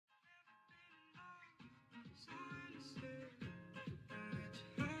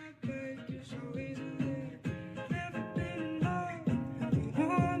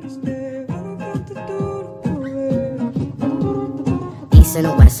east and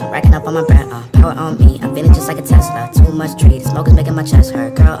the west, I'm racking up on my bread, power on me, I'm feeling just like a Tesla. Too much tree, the smoke is making my chest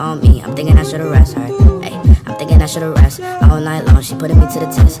hurt. Girl on me, I'm thinking I should arrest her. Hey, I'm thinking I should arrest all night long, she putting me to the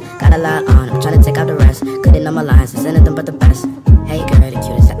test. Got a lot on, I'm trying to take out the rest. Couldn't know my lines, it's anything but the best. Hey girl, the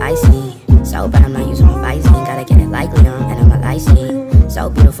cutest that I see. So bad I'm not using my Visine, gotta get it like Leon and I'm a Lysine. So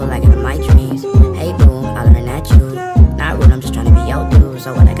beautiful like in my dreams. Hey boom, hollering at you. Not rude, I'm just trying to be your dude.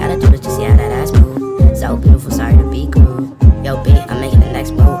 So what I gotta do is just see how that ass move. So beautiful, sorry to be crude. Yo B, I'm making the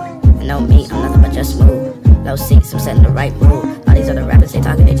next move. And no me, I'm nothing but just smooth. Low seats, I'm setting the right mood. All these other rappers, they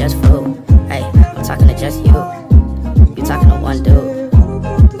talking, they just flew. Hey, I'm talking to just you. You talking to one dude.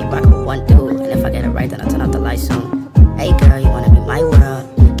 You rockin' with one dude. And if I get it right, then I'll turn off the lights soon. Hey girl, you wanna be my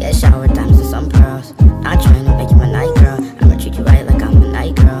world? Get a shower, diamonds and some pearls. Not trying to make you my night girl. I'ma treat you right like I'm a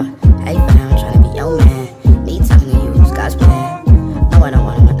night girl. Hey fam, I'm trying to be your man. Me talking to you, who's God's plan? No, I don't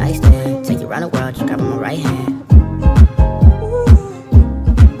want him a nice stand. Take you around the world, just grab on my right hand.